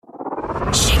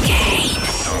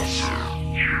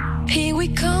we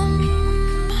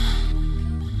come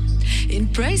in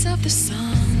praise of the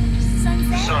sun.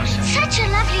 Such a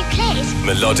lovely place.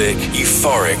 Melodic,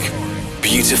 euphoric,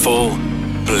 beautiful,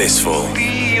 blissful.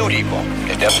 Beautiful.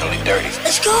 It's definitely dirty.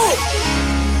 Let's go.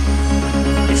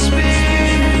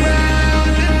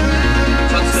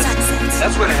 Sunsets.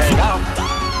 That's where to hang out.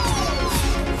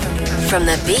 From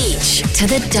the beach to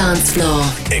the dance floor.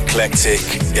 Eclectic,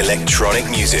 electronic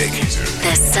music.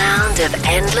 The sound of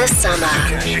endless summer.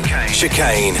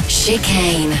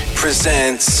 Chicane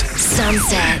presents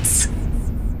Sunsets.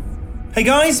 Hey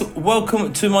guys,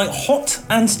 welcome to my hot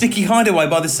and sticky hideaway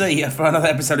by the sea for another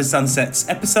episode of Sunsets.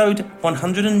 Episode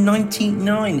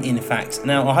 199, in fact.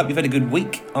 Now, I hope you've had a good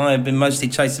week. I've been mostly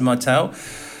chasing my tail.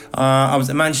 I was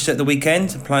at Manchester at the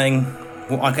weekend playing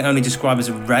what I can only describe as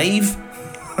a rave.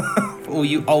 For all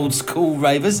you old school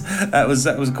ravers. That was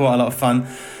quite a lot of fun.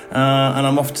 And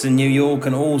I'm off to New York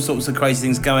and all sorts of crazy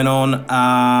things going on.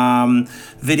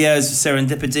 Videos for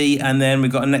Serendipity, and then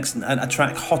we've got a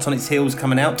track hot on its heels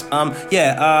coming out.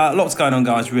 Lots going on,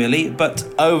 guys, really. But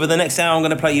over the next hour, I'm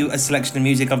going to play you a selection of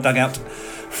music I've dug out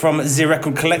from the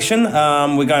record collection.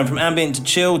 We're going from ambient to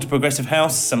chill to progressive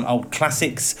house, some old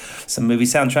classics, some movie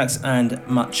soundtracks, and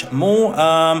much more.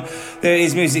 There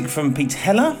is music from Pete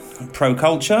Heller,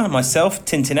 Protoculture, myself,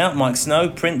 Tintin Out, Mike Snow,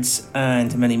 Prince,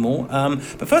 and many more.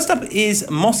 But first up is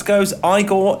Moscow's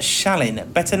Igor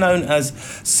Shalin, better known as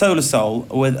Solarsoul,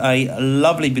 with a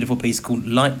lovely, beautiful piece called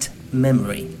Light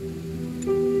Memory.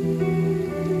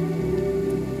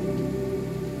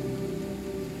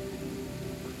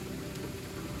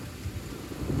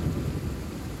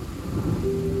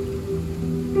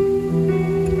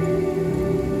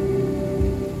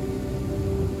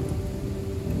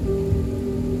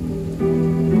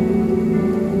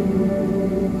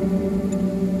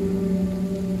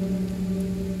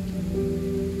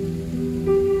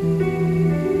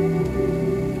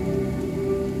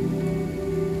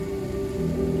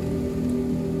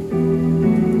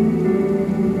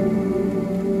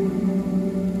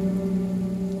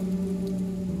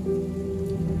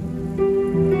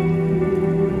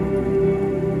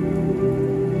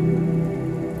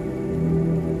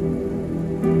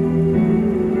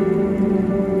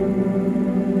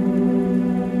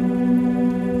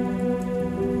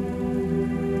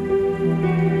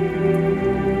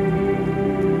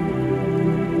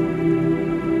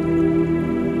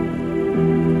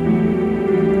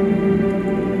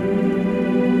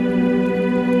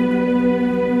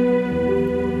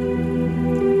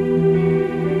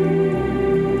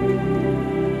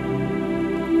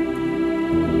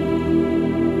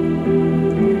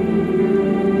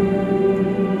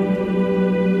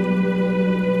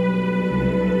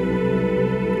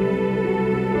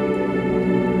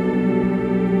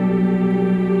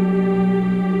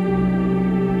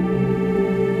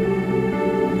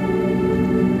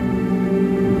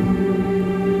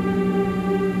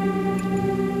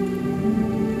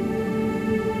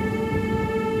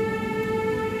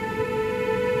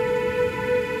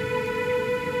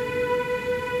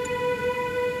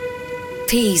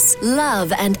 Peace,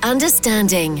 love, and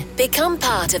understanding. Become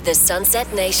part of the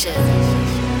Sunset Nation.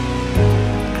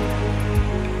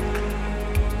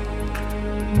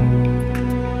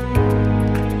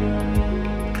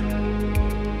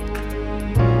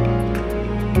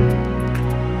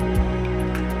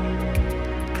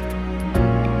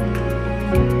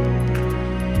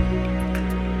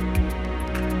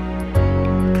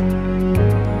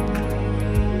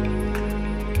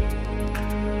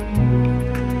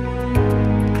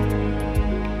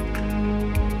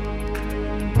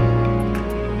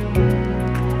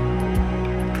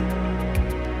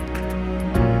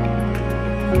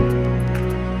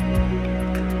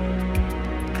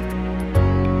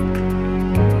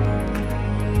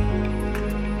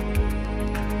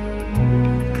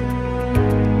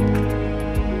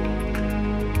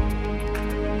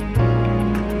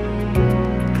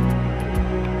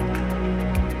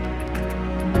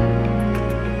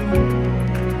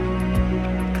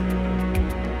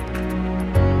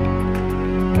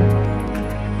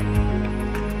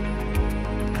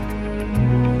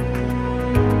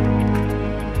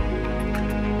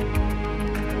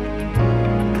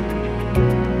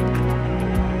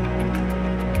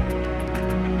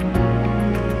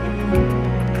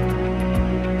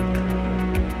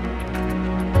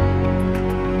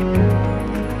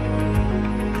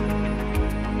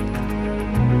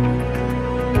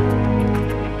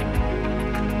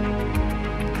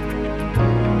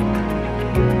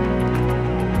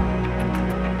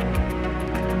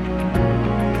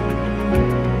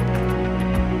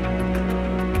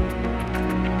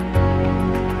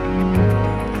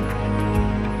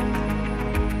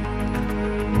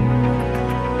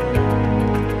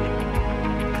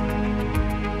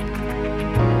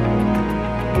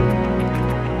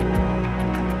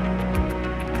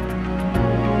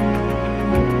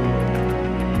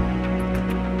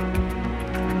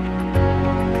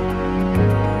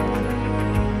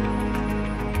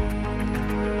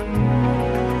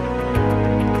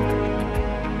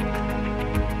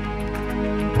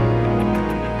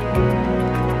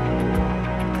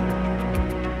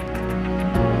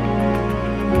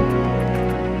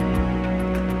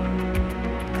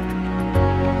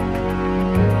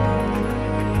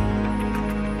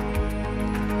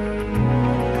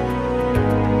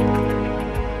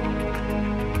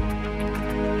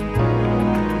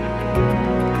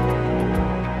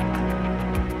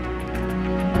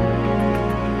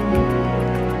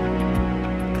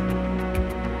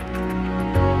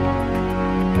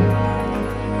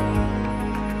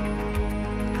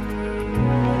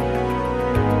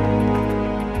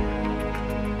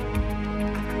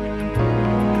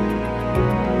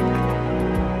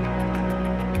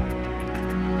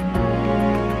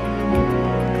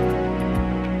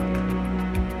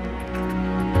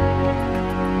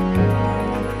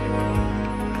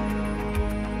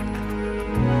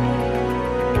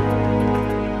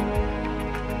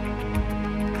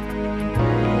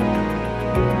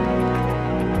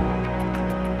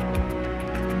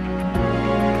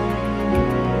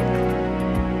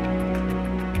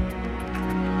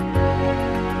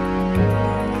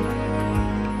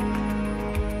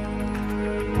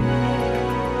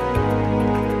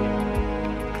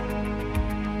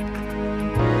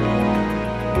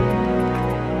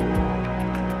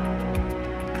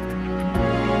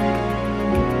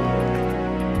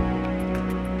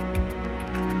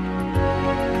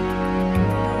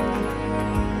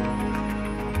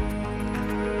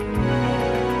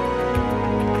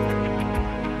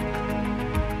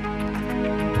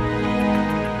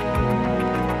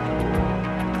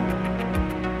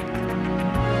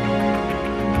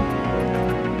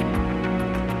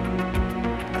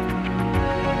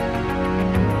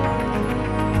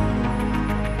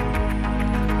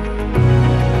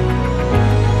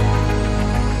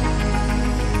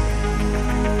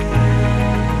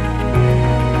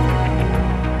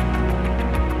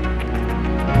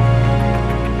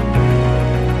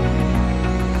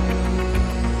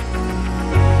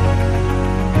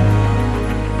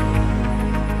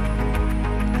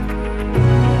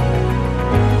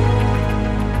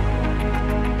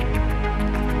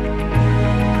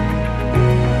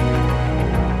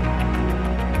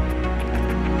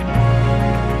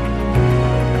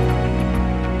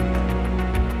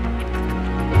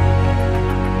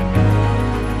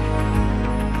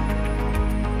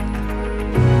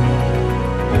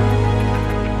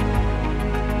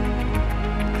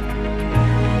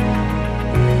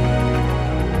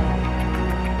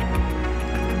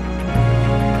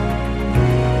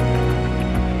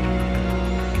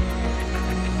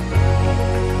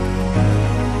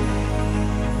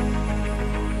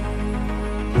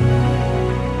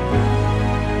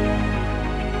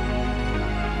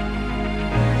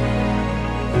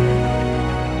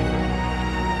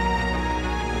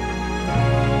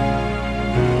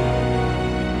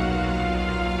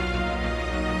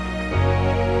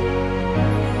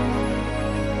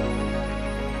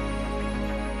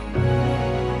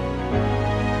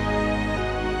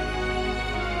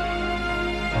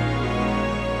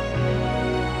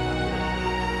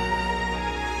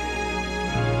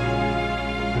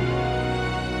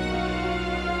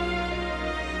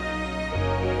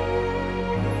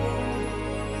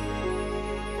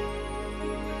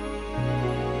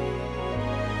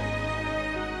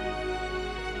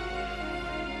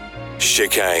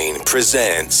 Chicane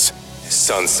presents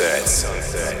Sunset.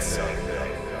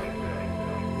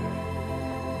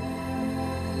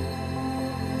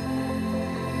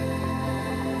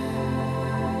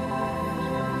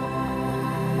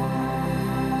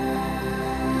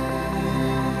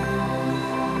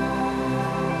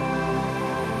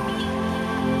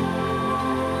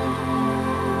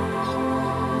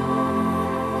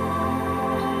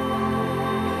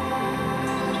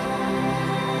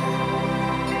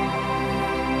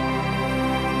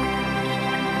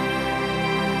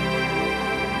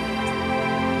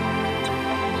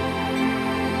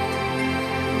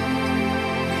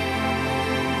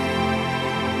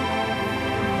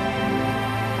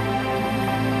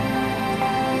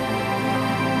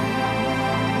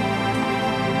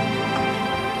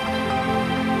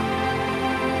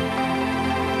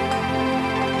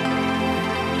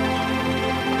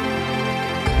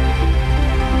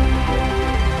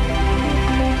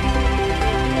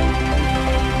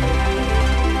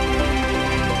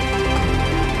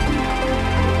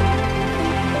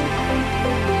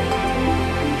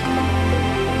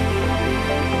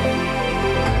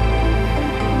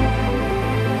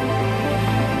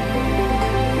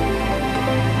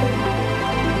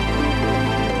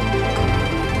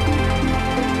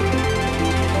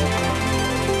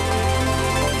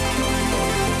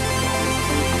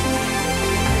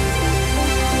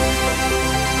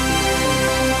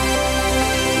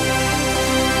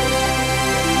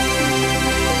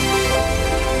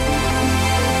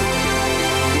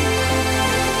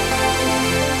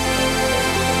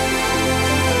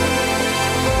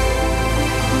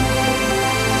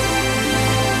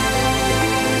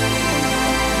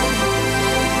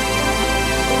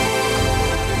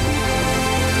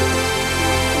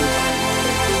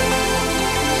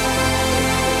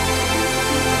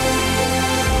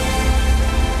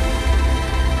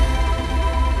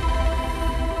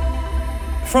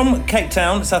 From Cape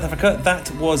Town, South Africa, that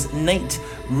was Nate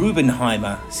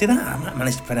Rubenheimer. See that? I might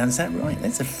manage to pronounce that right.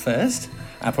 That's a first.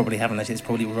 I probably haven't actually. It's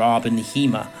probably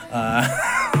Rabenheimer.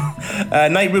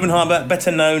 Nate Rubenheimer,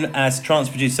 better known as trance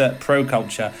producer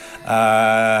Protoculture.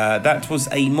 That was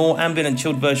a more ambient and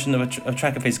chilled version of a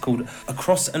track of his called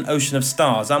Across an Ocean of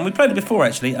Stars. We played it before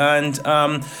actually, and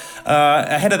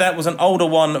ahead of that was an older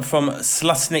one from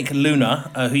Slusnik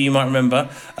Luna, who you might remember,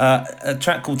 a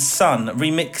track called Sun,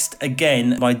 remixed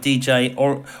again by DJ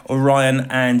Orion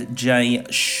and Jay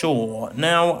Shaw.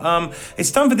 Now,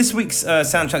 it's time for this week's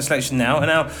soundtrack selection now, and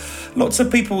now lots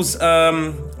of people's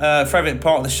favourite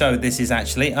part of the show this is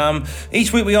actually.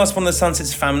 Each week we ask one of the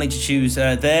Sunsets family to choose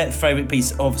their favourite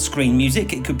piece of screen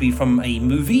music. It could be from a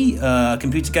movie, a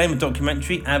computer game, a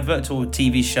documentary, advert or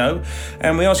TV show,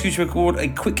 and we ask you to record a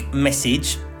quick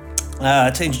message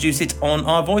to introduce it on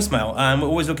our voicemail. We're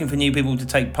always looking for new people to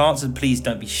take part, so please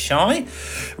don't be shy.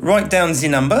 Write down the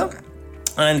number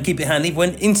and keep it handy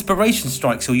when inspiration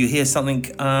strikes or you hear something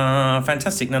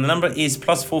fantastic. Now the number is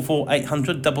 +44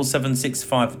 800 776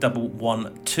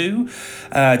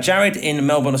 5112. Jared in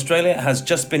Melbourne, Australia has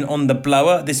just been on the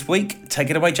blower this week. Take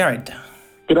it away, Jared.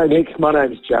 G'day, Nick. My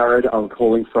name's Jared. I'm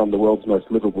calling from the world's most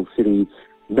livable city,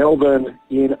 Melbourne,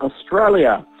 in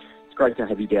Australia. It's great to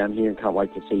have you down here and can't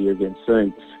wait to see you again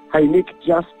soon. Hey, Nick,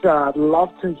 just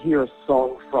love to hear a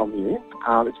song from you.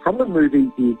 It's from the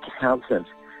movie The Accountant.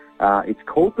 It's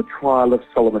called The Trial of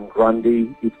Solomon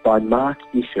Grundy. It's by Mark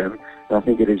Isham, and I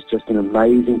think it is just an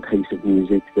amazing piece of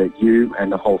music that you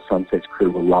and the whole Sunsets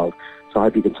crew will love. So I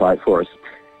hope you can play it for us.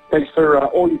 Thanks for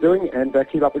all you're doing, and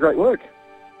keep up the great work.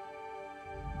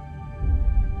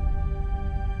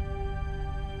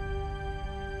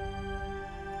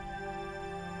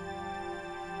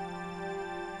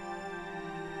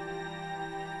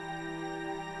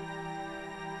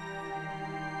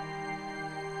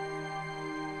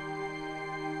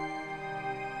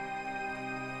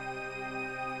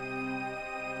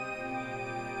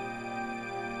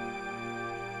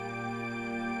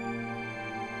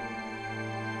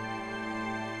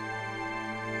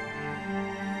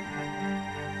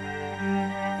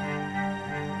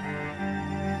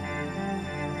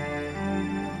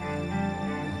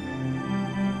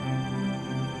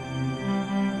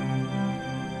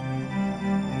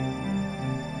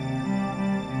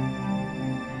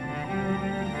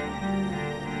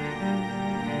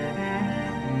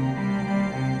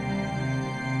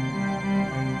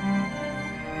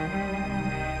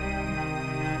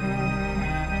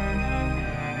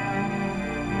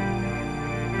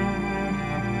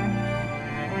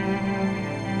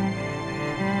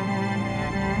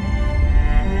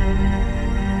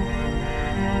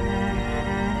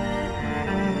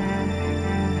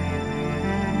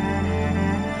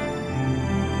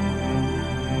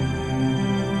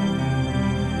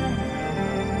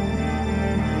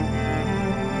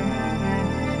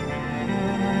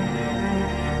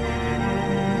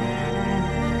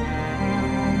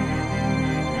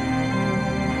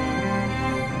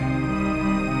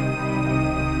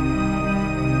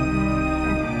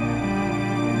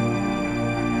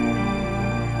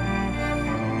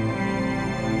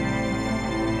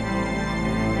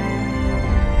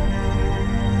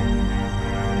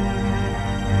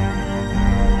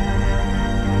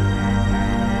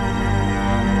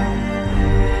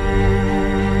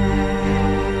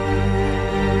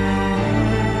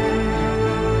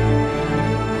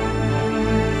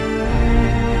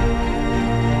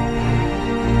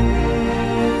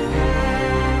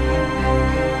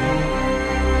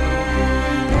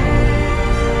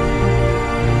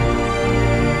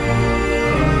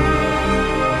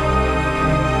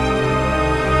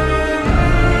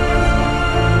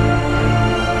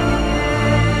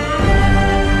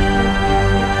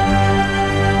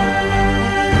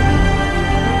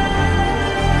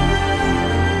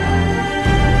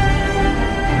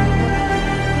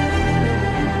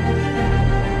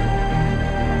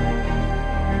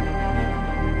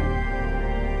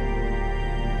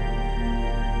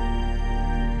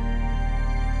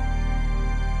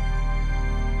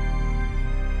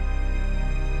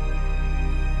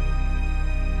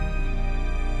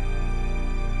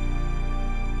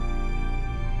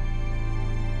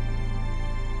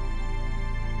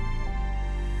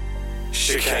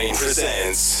 Chicane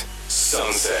presents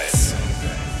Sunset.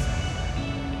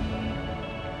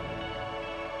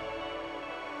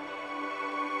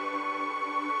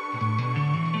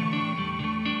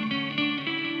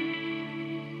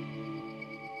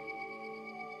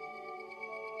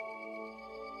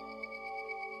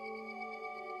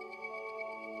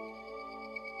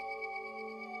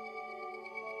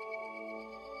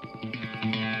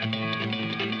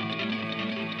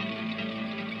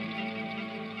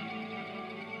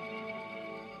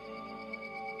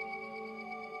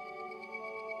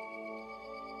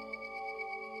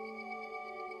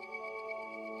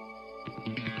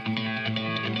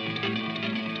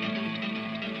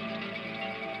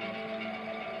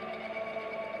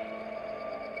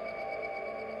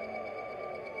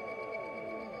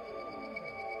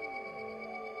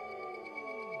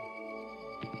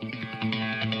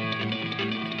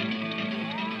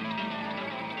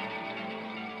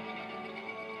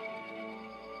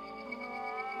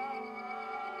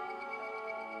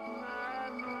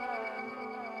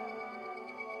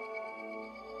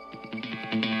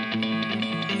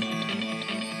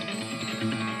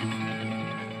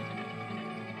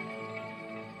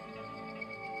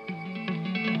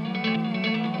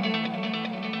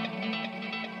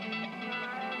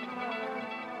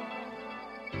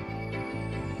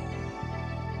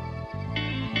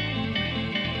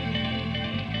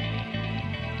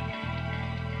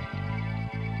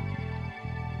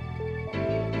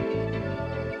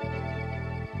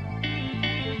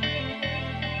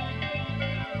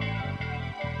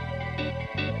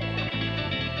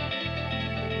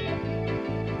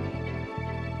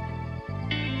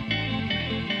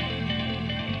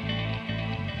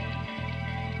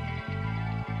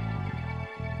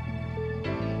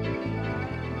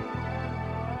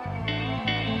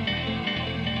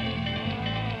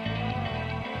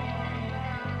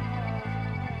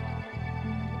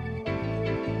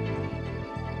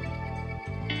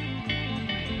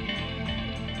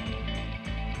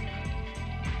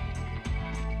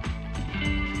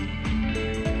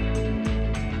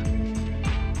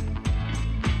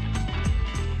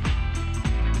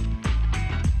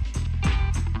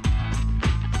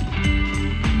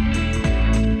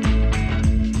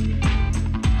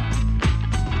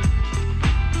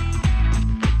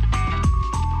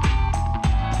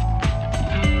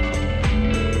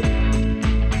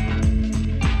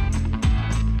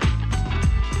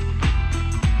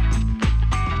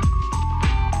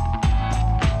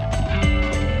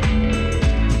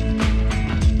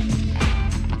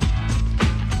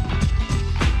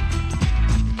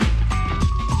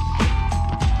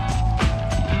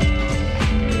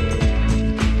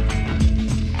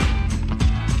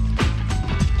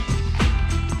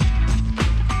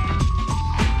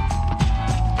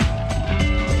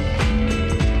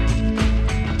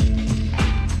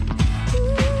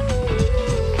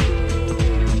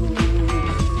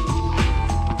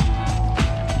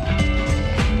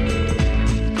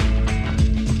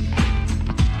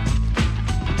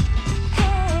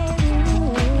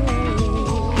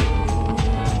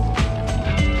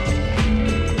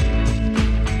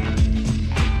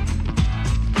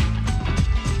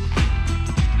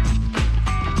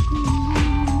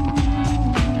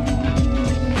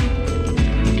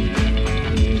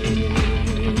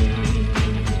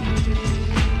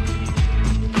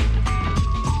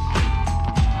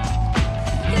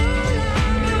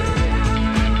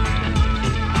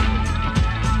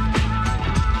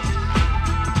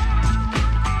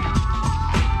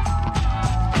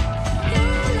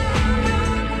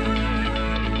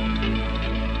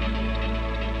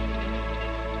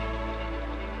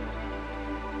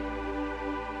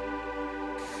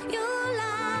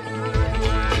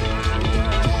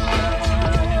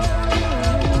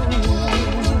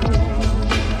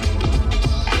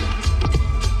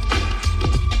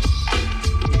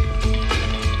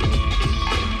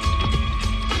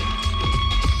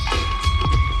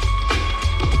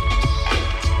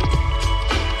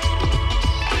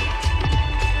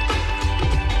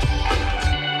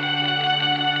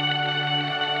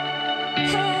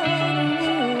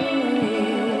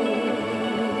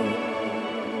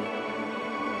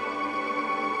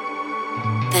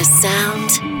 The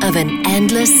sound of an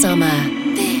endless summer.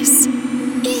 This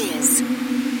is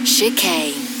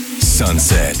Chicane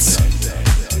Sunsets.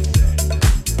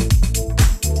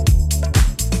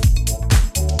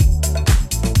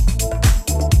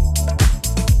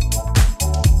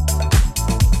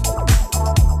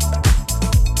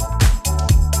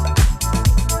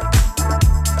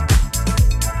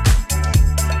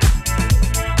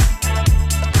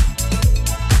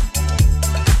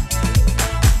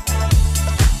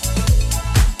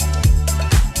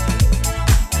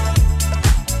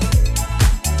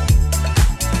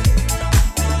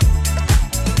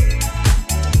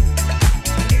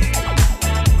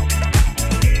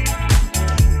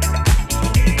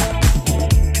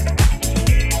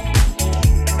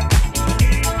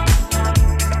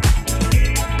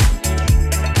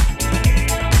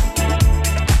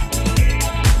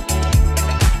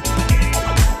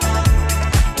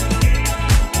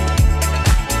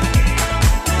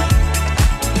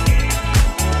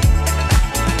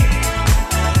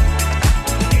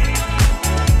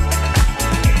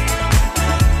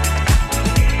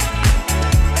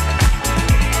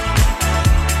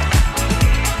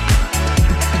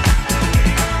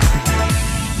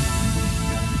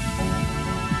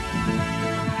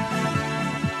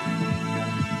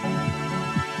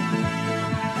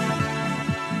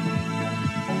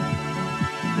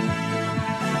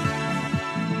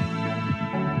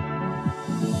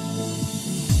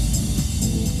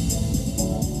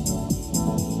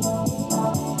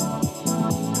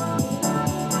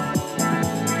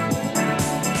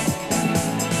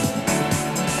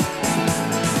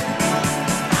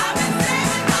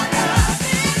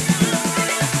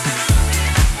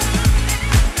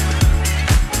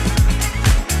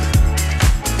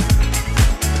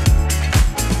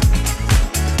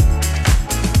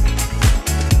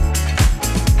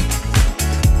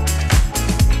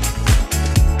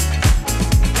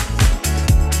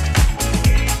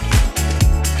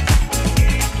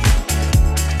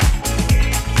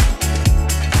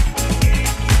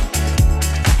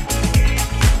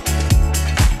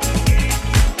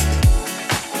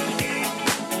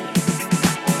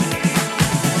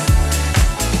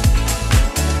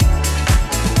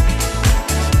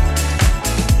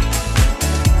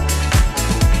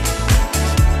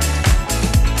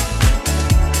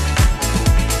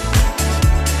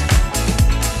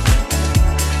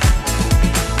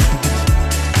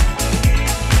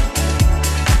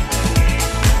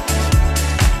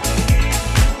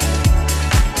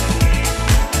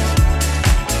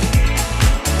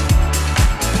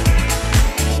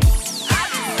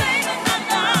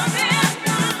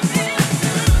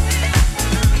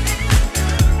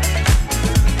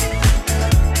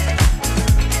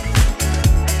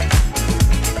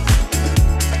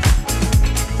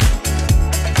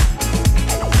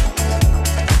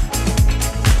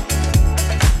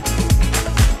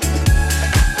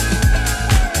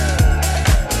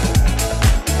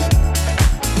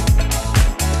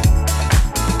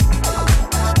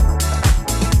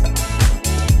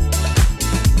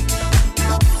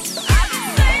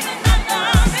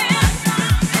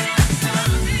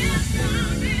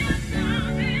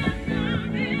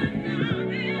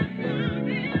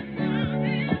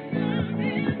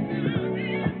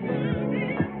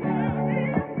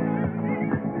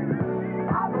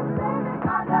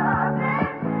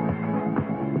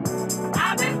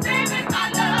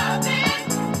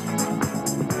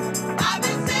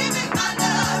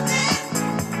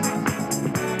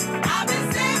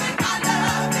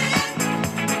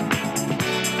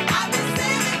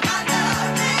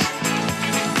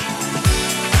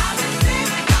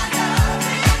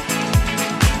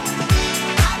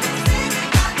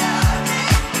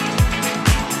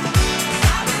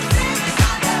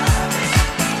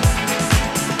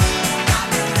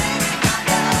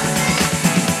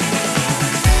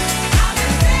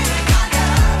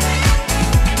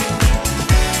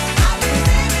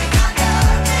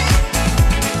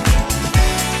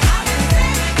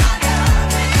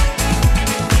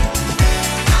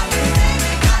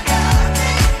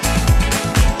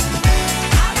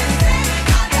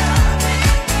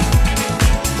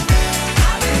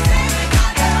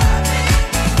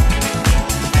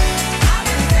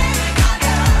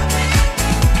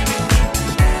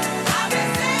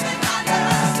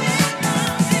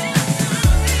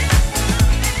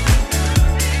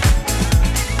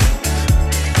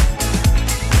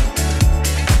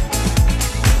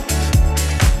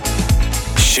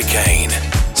 Chicane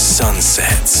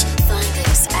Sunsets. Find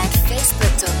us at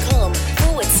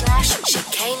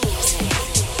facebook.com/Chicane Music.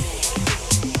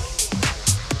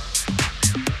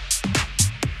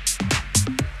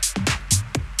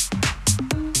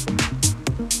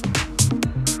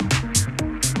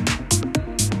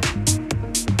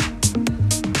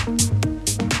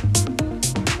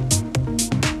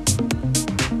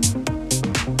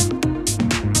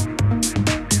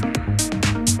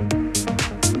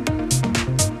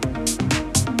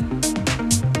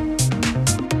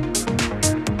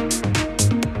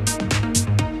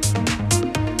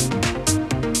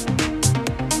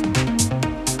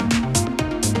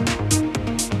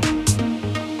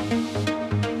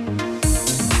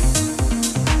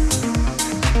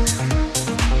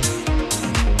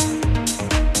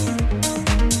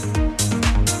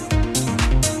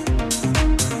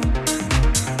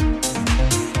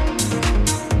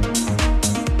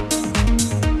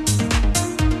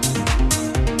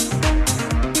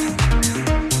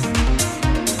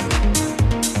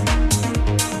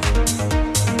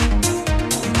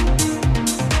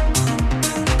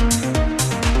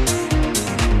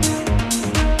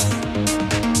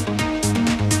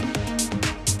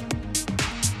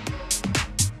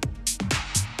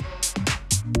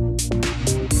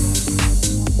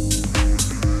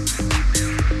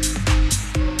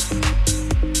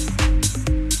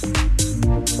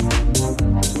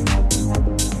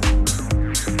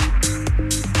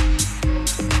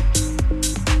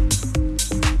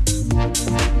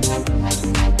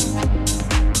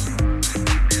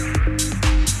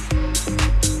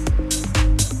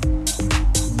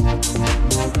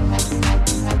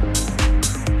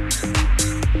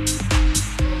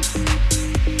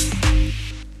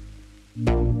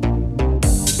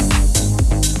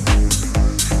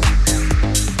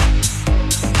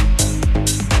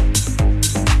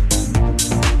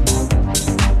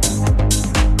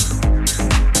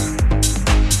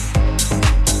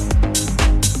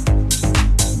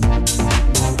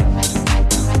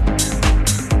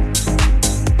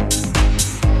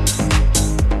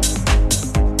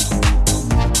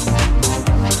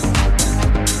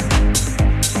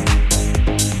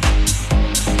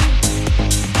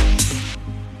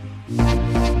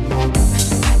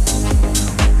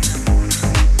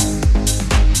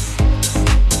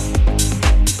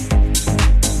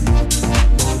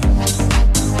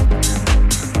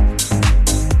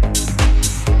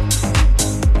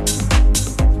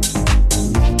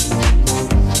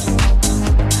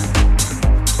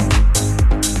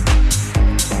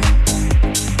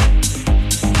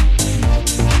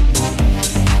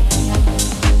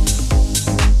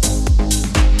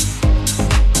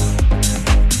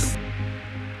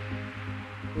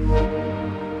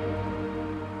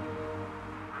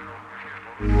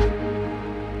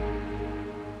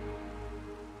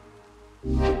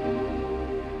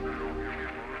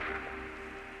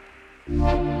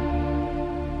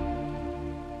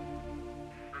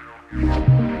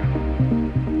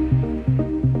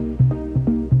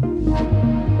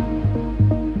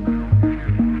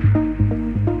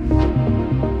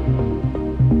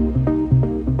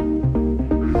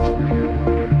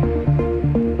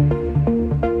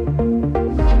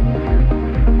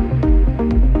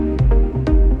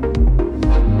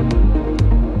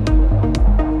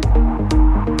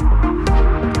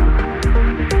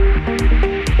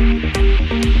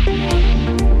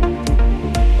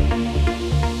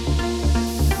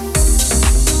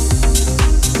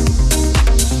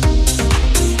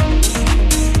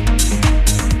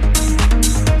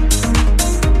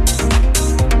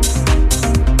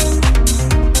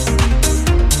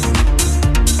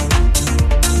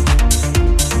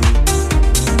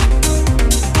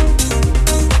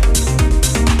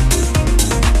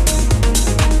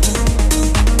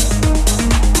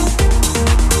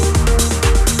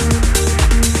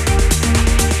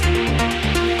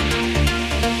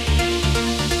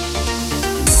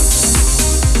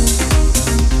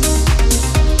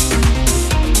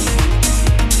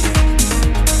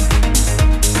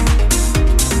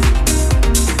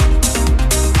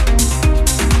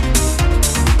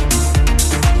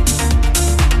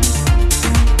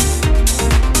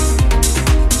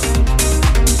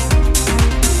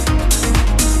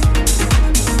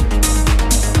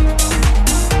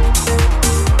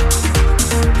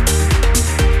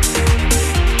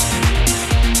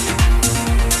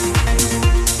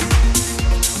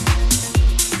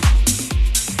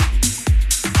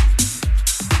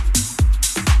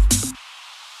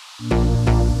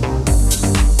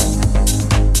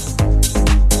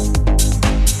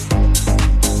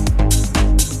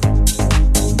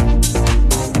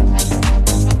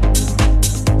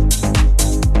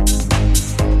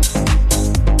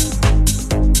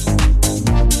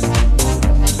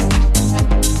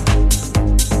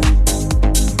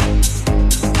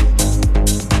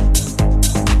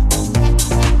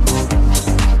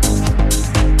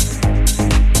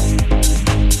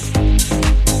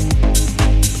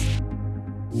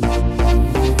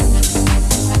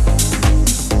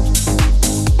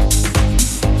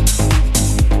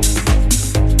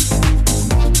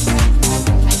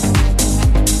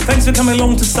 Thanks for coming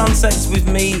along to Sunsets with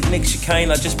me, Nick Chicane.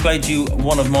 I just played you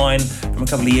one of mine from a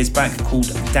couple of years back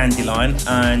called Dandelion,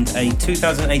 and a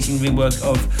 2018 rework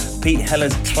of Pete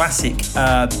Heller's classic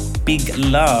Big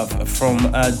Love from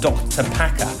Dr.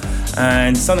 Packer,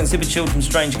 and something super chilled from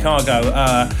Strange Cargo,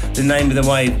 The Name of the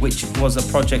Wave, which was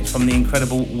a project from the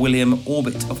incredible William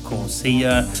Orbit, of course.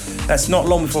 That's not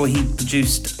long before he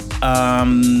produced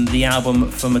the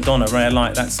album for Madonna, Ray of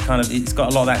Light. That's kind of, it's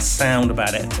got a lot of that sound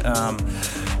about it.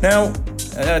 Now,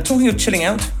 talking of chilling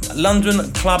out,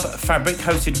 London Club Fabric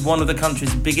hosted one of the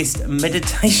country's biggest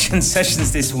meditation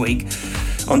sessions this week.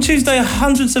 On Tuesday,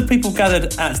 hundreds of people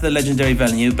gathered at the legendary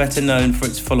venue, better known for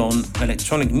its full-on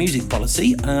electronic music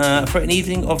policy, for an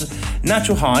evening of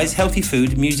natural highs, healthy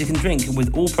food, music and drink,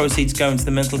 with all proceeds going to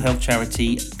the mental health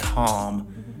charity Calm.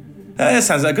 That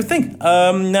sounds like a good thing.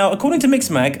 Now, according to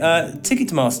Mixmag,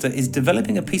 Ticketmaster is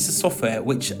developing a piece of software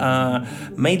which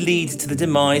may lead to the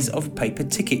demise of paper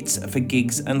tickets for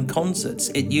gigs and concerts.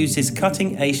 It uses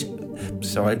cutting-edge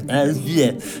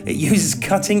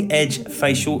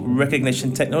facial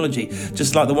recognition technology,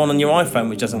 just like the one on your iPhone,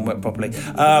 which doesn't work properly,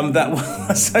 that will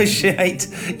associate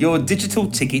your digital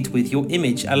ticket with your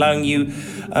image, allowing you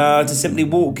to simply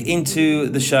walk into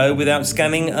the show without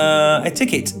scanning a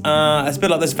ticket. It's a bit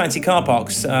like those fancy car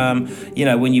parks,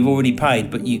 when you've already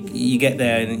paid, but you get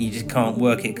there and you just can't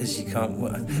work it because you can't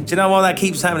work. Do you know why that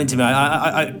keeps happening to me?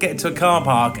 I get to a car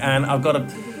park and I've got to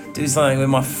do something with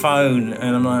my phone,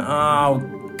 and I'm like, oh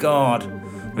God,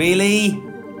 really?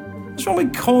 What's wrong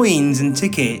with coins and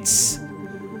tickets?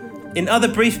 In other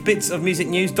brief bits of music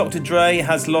news, Dr. Dre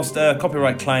has lost a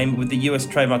copyright claim with the US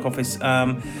Trademark Office.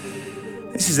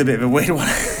 This is a bit of a weird one.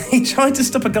 He tried to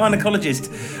stop a gynecologist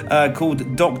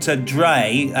called Dr.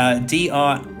 Dre,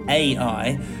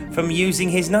 D-R-A-I, from using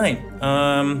his name.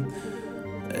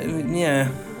 Yeah.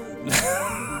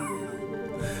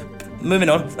 Moving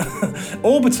on.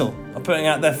 Orbital are putting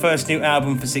out their first new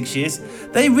album for 6 years.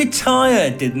 They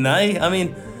retired, didn't they? I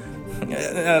mean,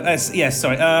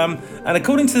 and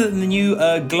according to the new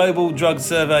global drug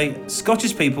survey,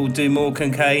 Scottish people do more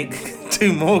cocaine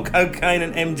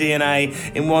and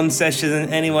MDMA in one session than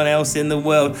anyone else in the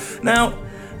world. Now,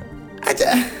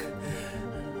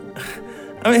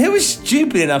 I mean, who was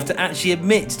stupid enough to actually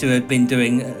admit to have been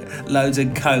doing loads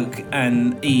of coke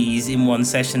and E's in one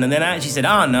session, and then actually said,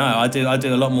 "Oh no, I do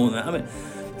a lot more than that." I mean,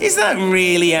 is that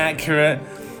really accurate?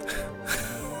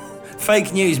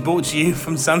 Fake news brought to you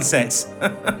from Sunsets.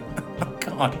 Oh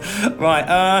God. Right,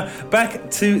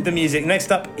 back to the music.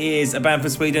 Next up is a band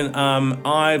from Sweden.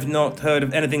 I've not heard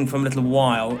of anything from a little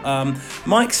while.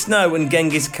 Mike Snow and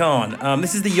Genghis Khan.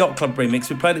 This is the Yacht Club remix.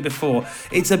 We played it before.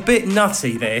 It's a bit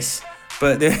nutty, this,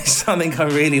 but there is something I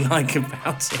really like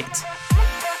about it.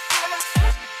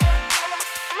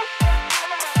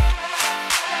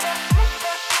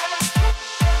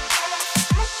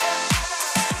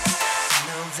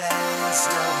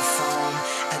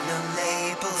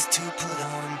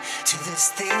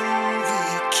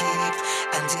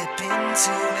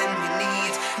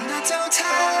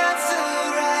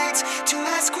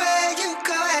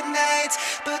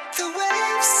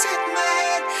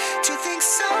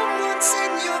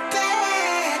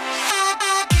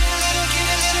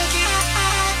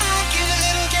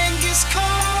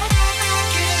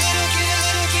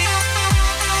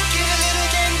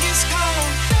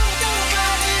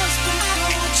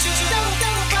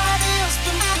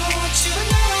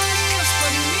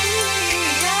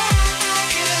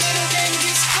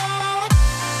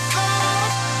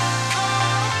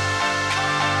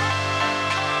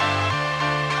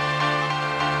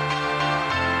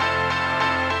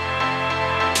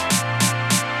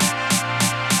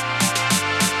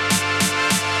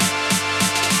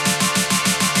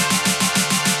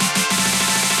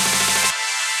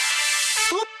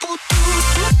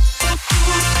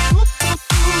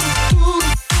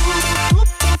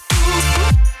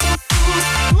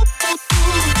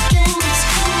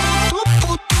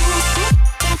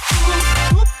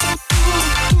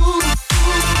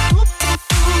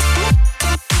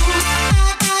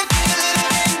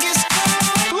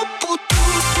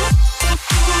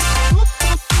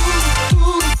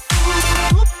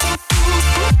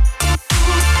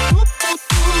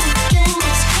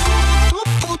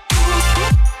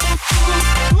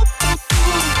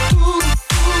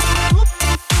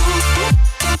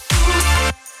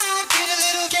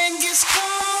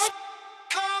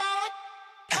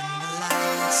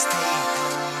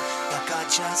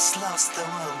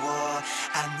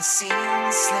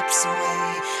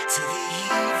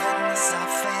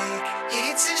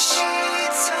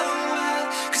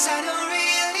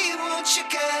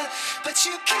 But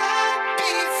you can't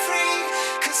be free.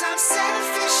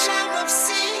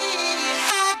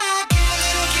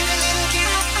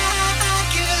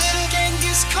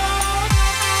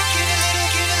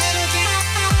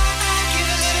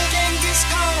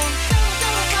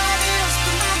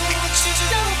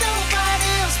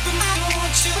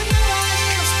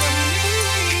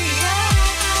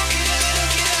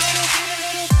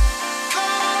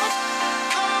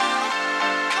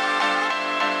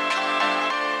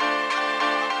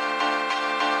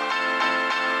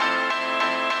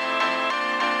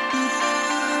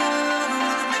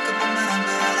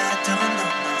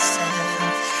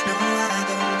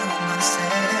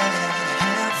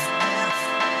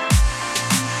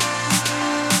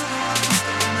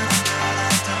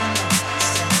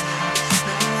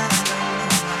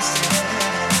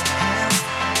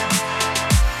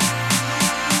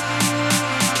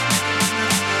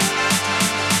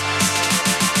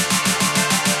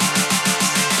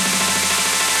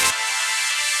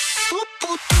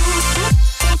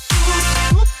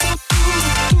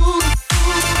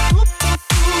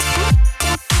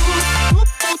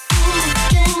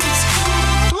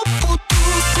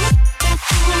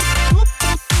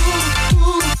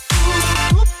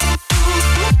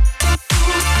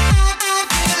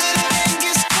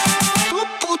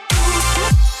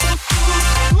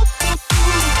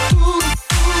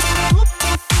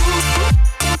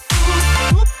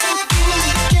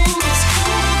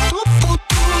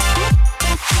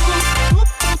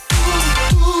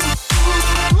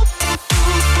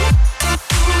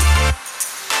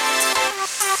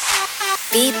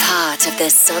 Be part of the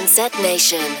Sunset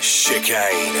Nation.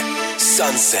 Chicane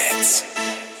Sunsets.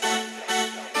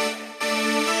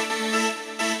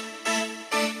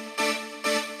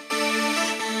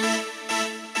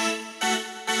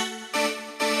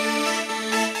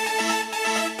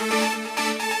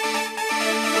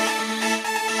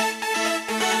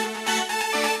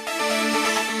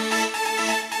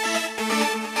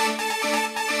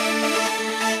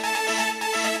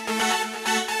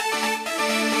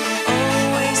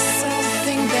 Always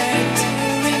something there to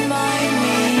remind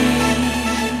me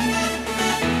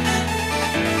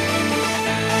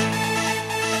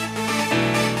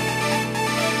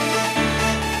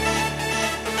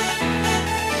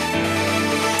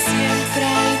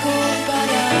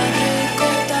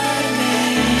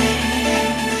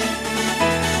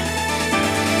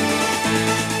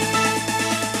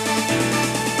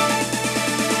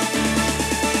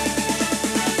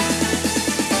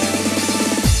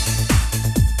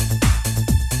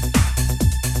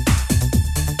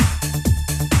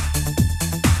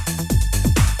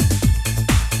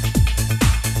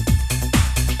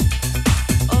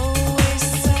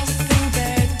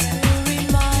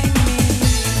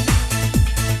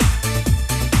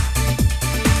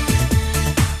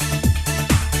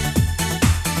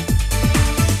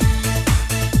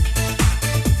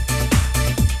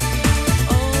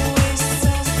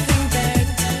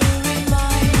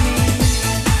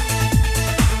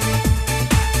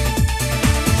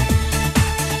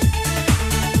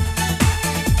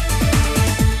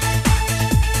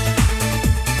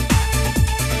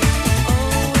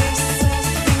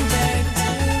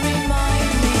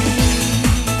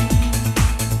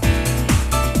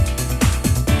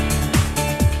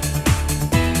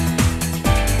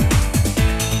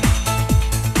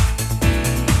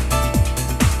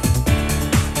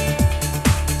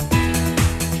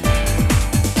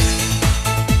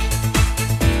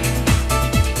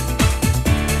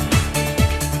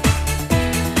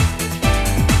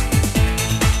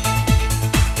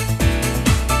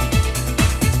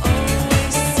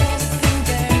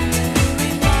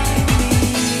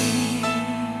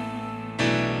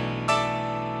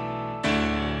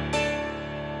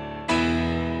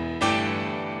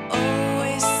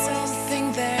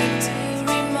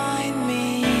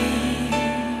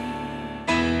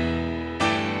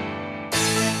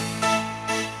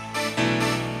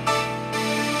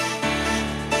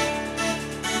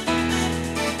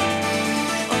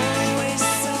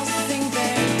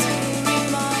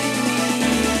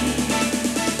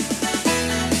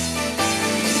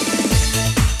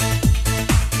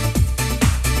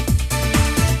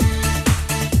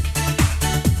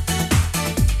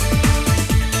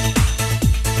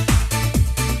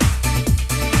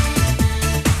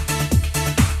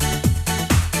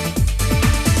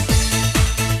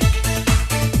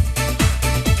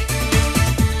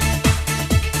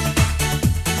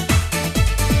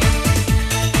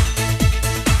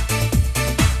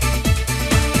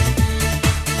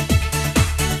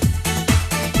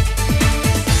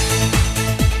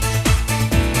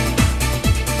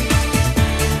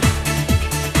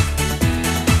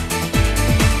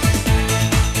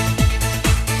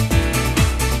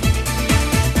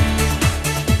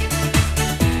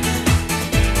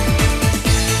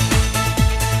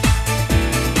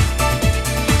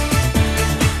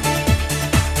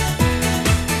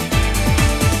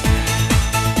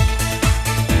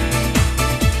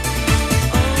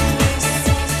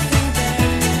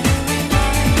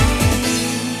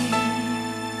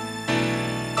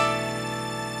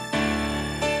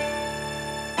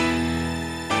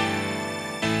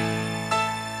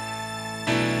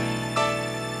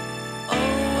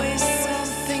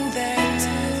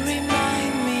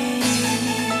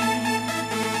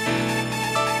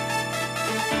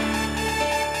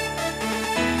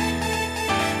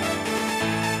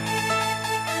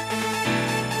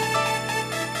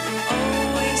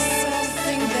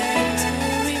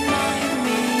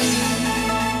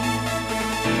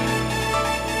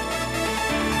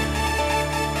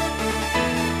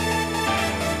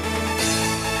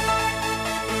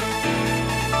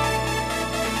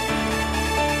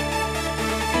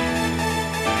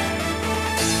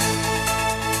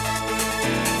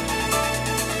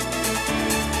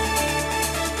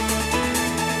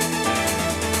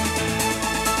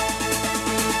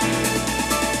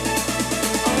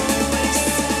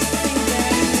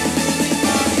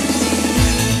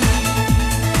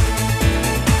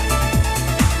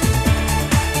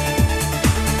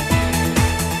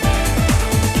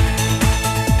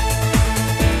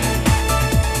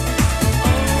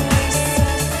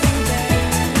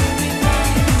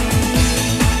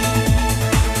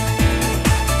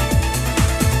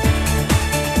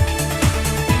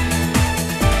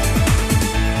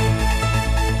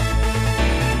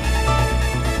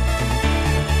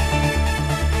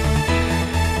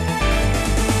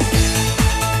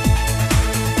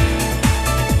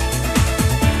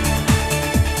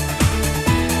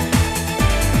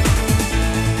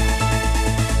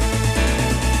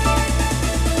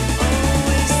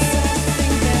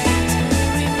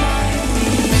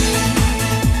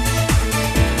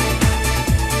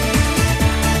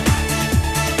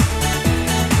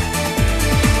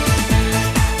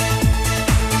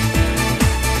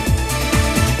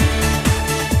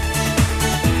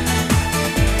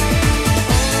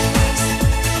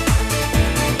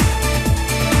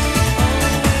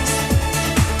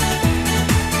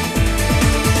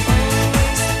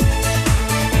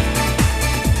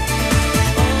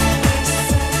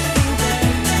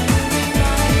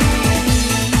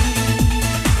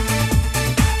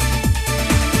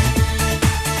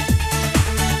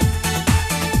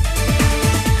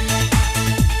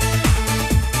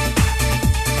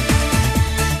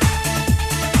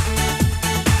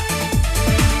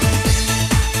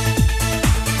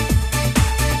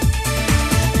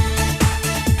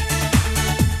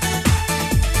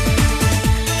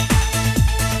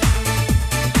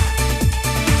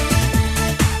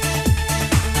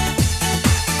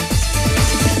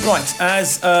Right,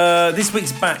 as this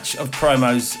week's batch of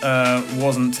promos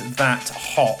wasn't that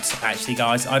hot, actually,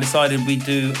 guys, I decided we'd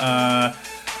do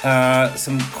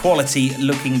some quality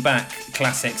looking back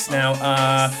classics. Now,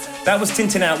 that was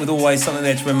Tintin' Out with Always Something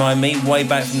There to Remind Me, way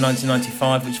back from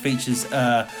 1995, which features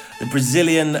the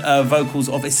Brazilian vocals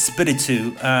of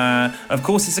Espiritu. Of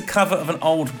course, it's a cover of an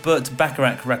old Burt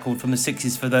Bacharach record from the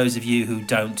 60s, for those of you who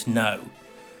don't know.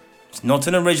 It's not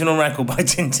an original record by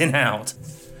Tintin' Out.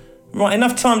 Right,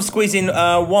 enough time to squeeze in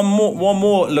one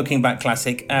more looking back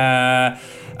classic.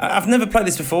 I've never played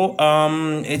this before.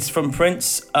 It's from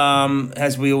Prince.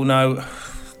 As we all know,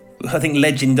 I think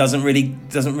legend doesn't really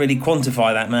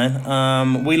quantify that,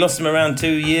 man. We lost him around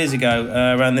 2 years ago,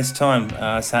 around this time,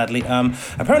 sadly.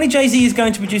 Apparently Jay-Z is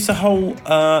going to produce a whole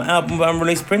album of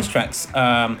unreleased Prince tracks,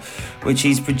 which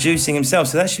he's producing himself,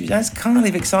 so that's kind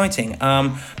of exciting.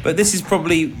 But this is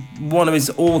probably one of his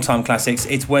all-time classics.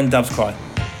 It's When Doves Cry.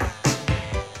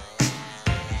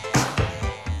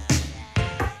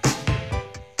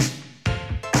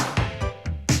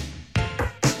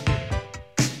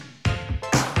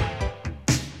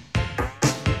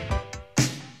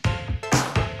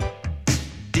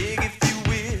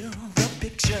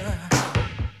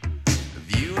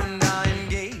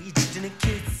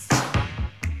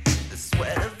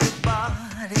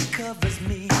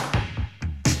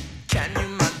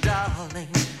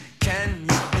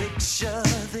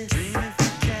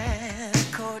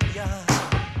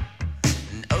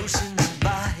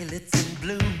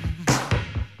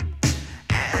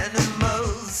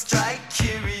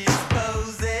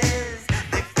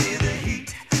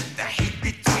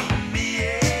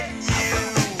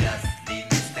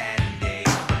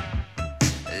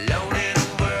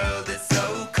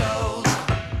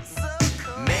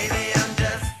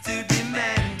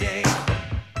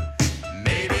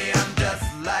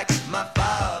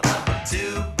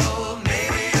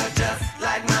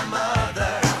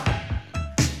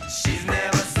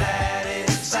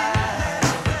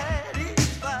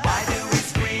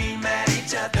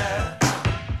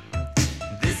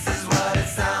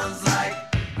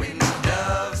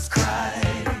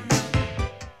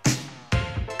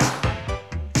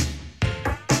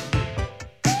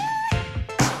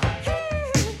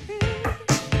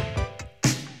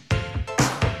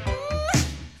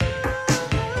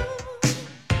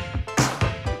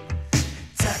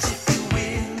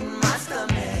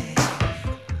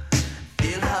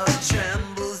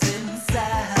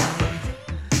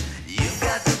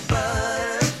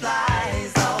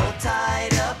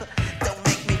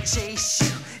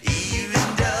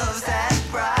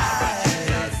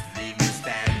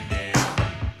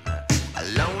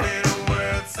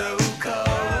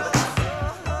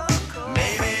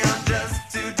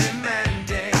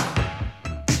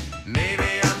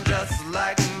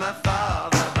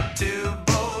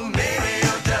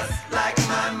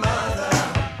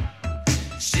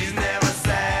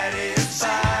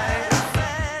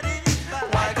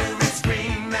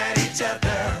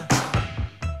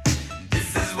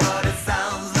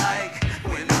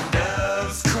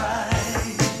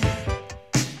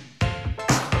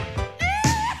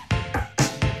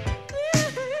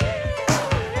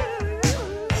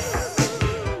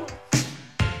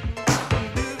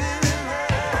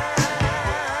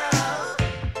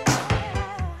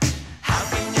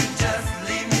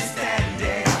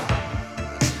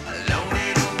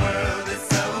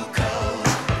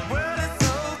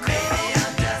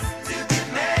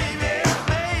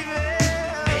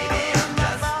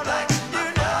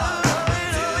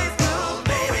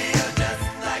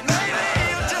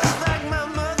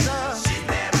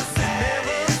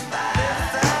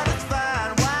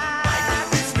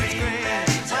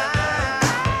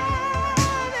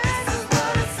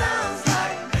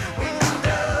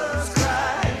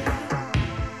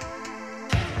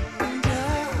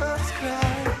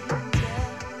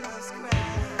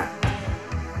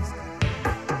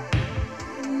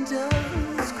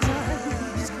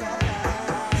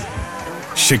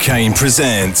 Chicane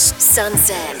presents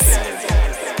Sunsets.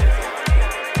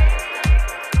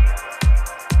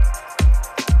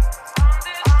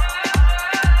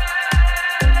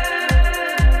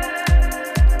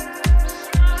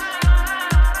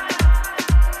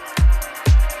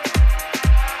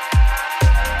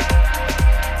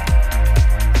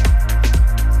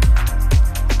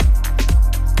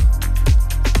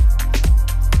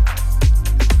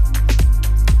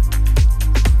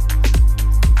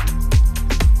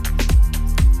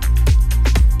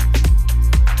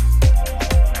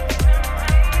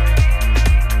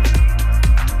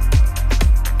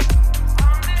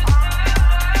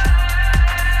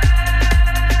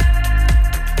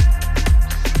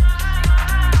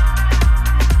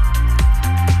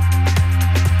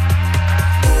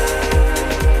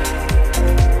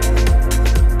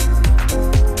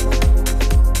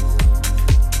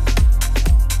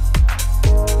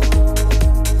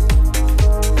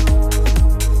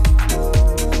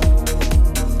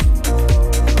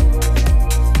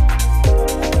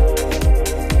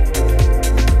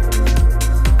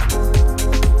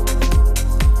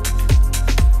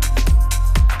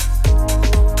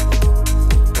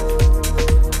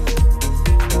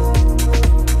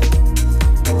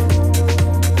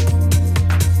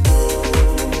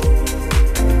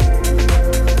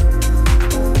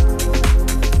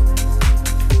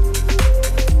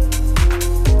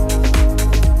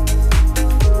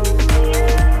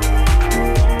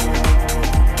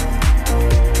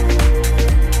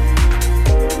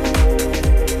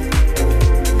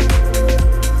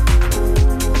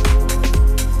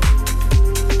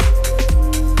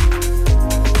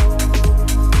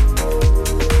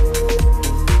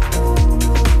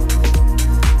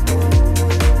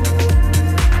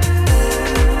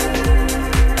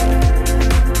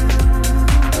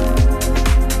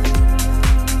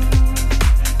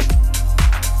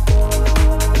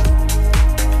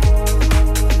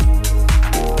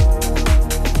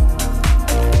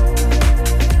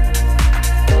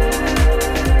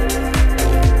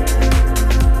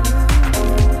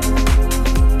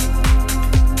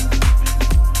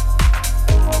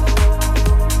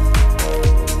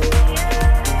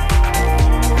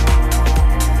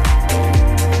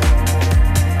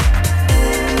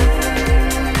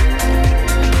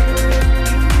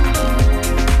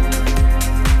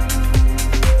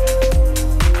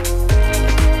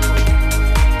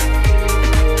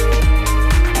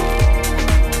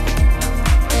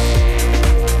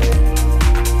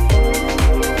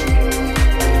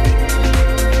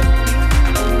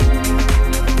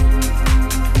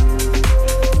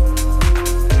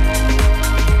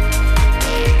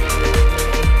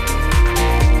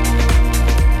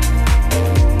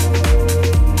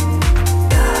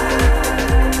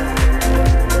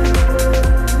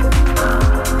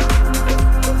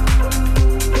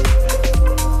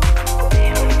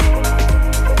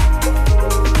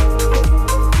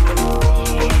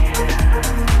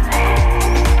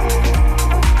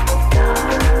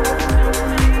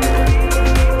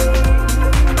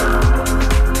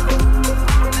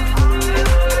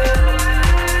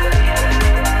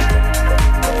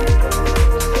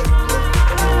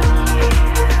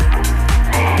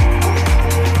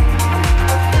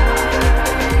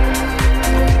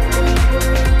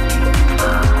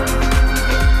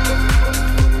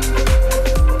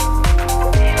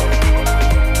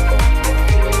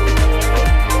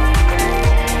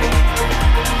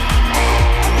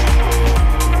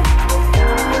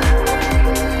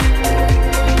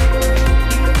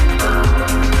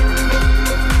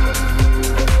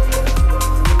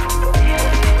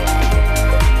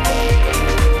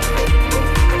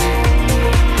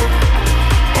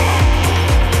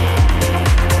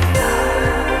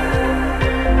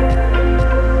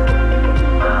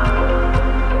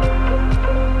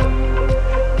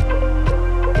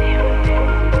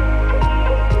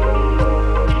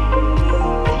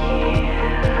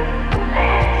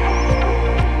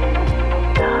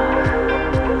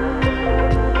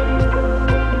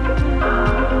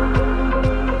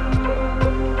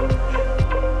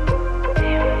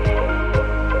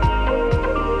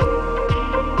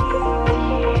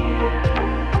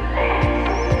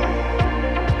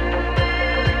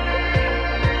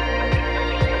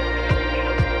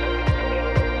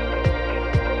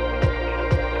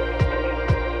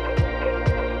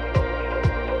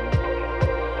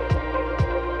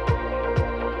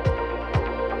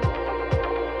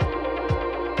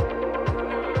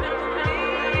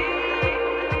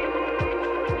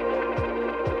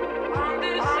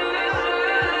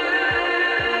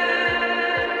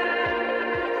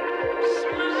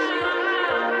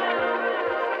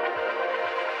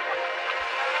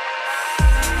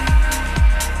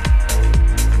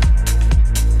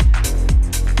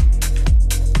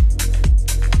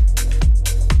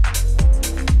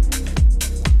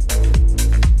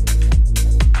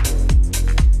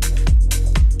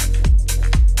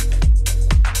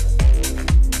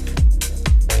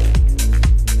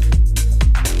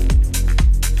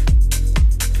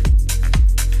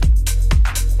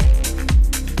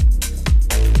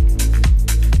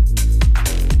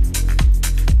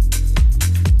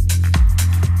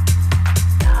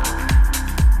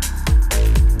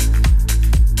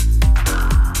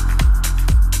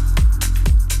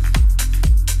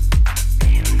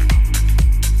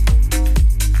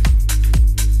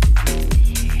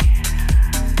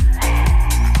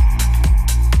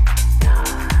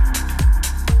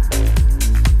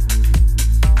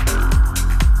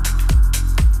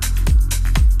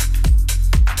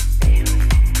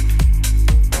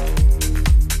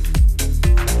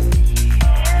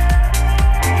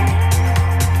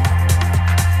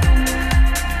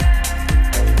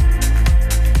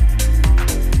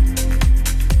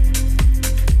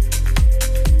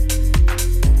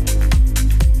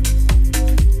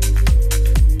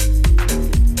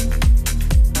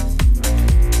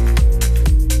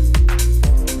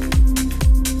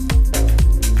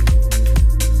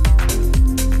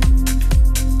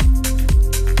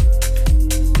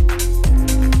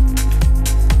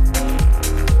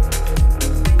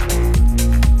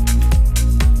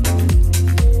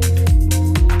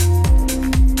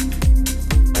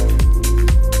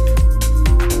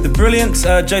 Brilliant.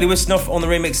 Jody Wisternoff on the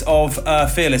remix of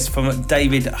Fearless from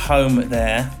David Hohme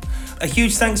there. A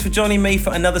huge thanks for joining me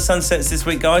for another Sunsets this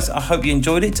week, guys. I hope you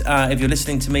enjoyed it. If you're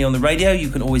listening to me on the radio, you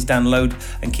can always download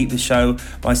and keep the show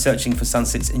by searching for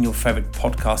Sunsets in your favourite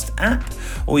podcast app,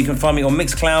 or you can find me on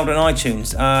Mixcloud and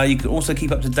iTunes. You can also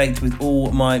keep up to date with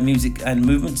all my music and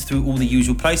movements through all the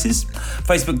usual places: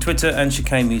 Facebook, Twitter, and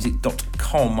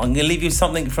chicanemusic.com. I'm going to leave you with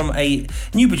something from a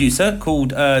new producer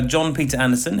called John Peter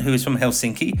Anderson, who is from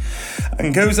Helsinki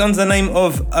and goes under the name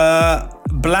of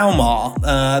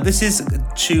Blaumar. This is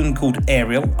a tune called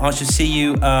Aerial. I shall see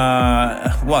you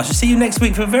next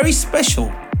week for a very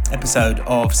special episode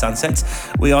of Sunsets.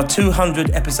 We are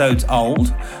 200 episodes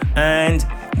old, and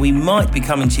we might be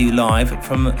coming to you live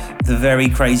from the very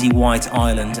crazy White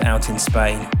Island out in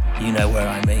Spain. You know where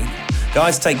I mean.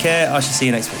 Guys, take care. I shall see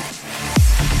you next week.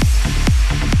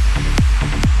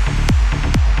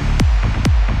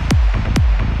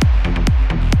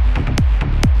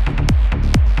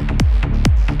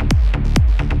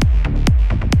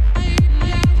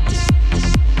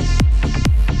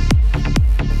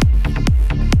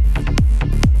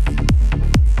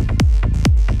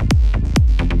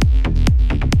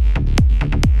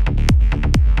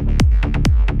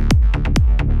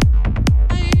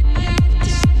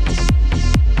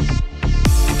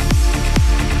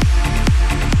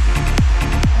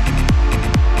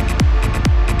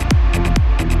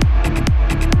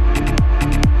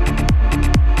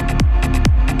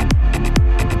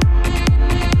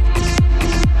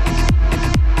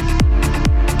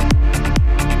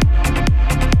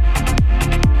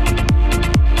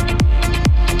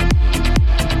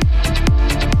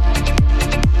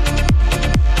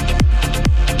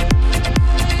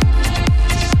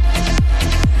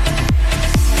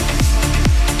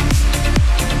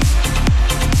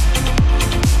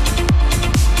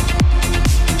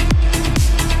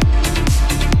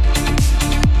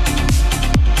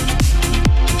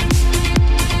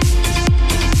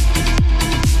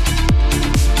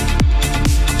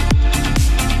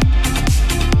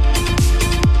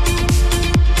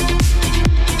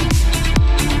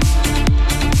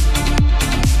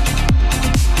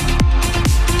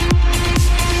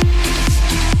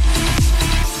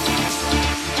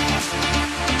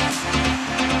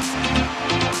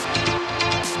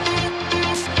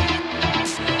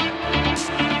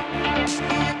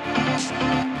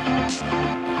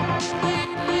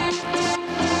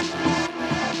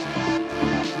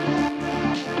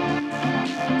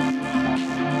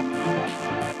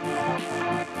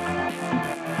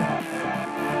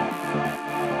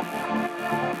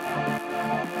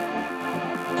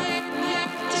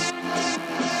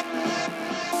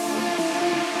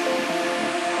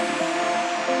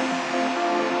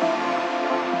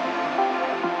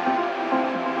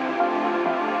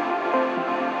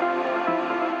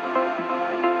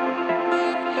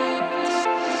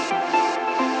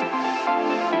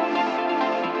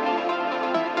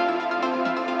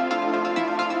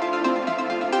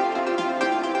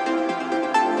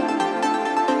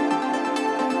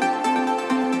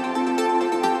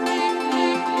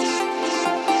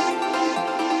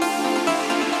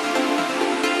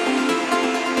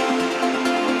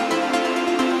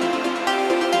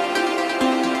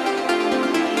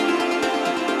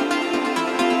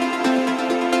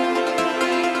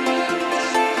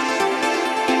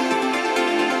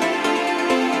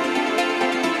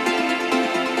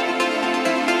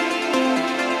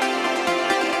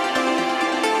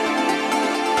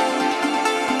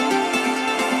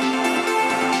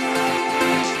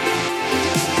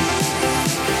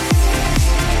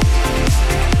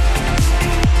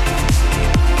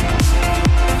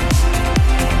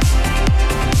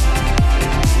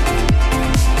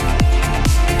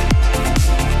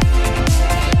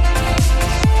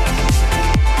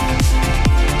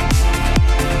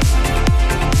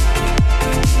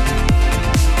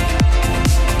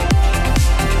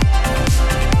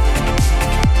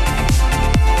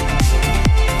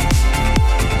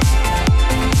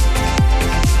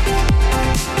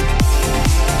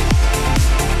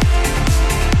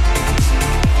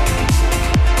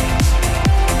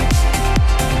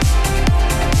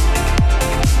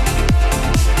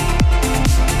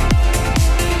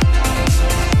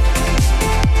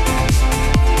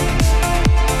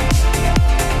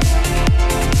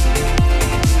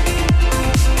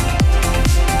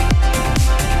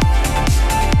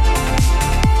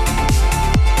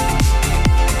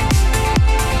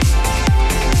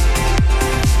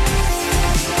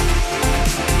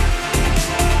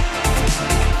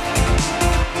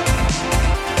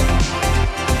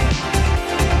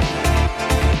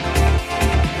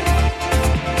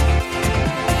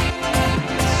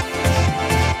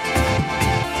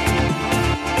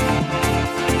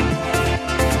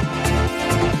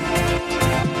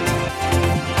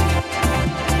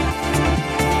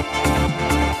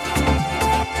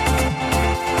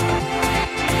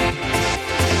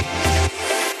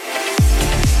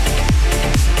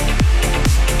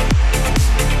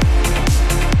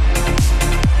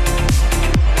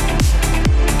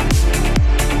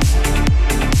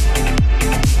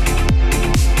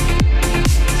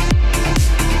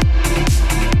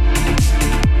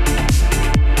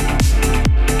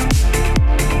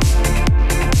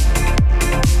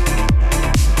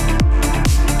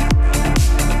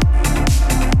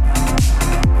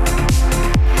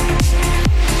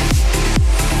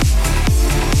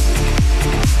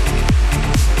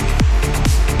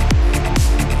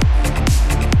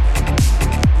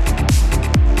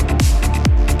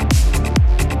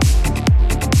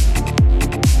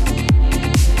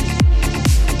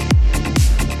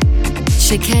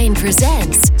 Chicane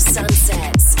presents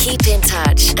Sunsets. Keep in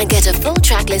touch and get a full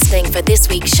track listing for this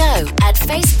week's show at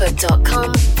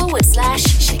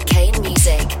facebook.com/Chicane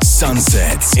Music.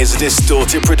 Sunsets is a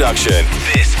Distorted production.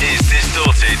 This is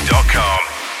Distorted.com.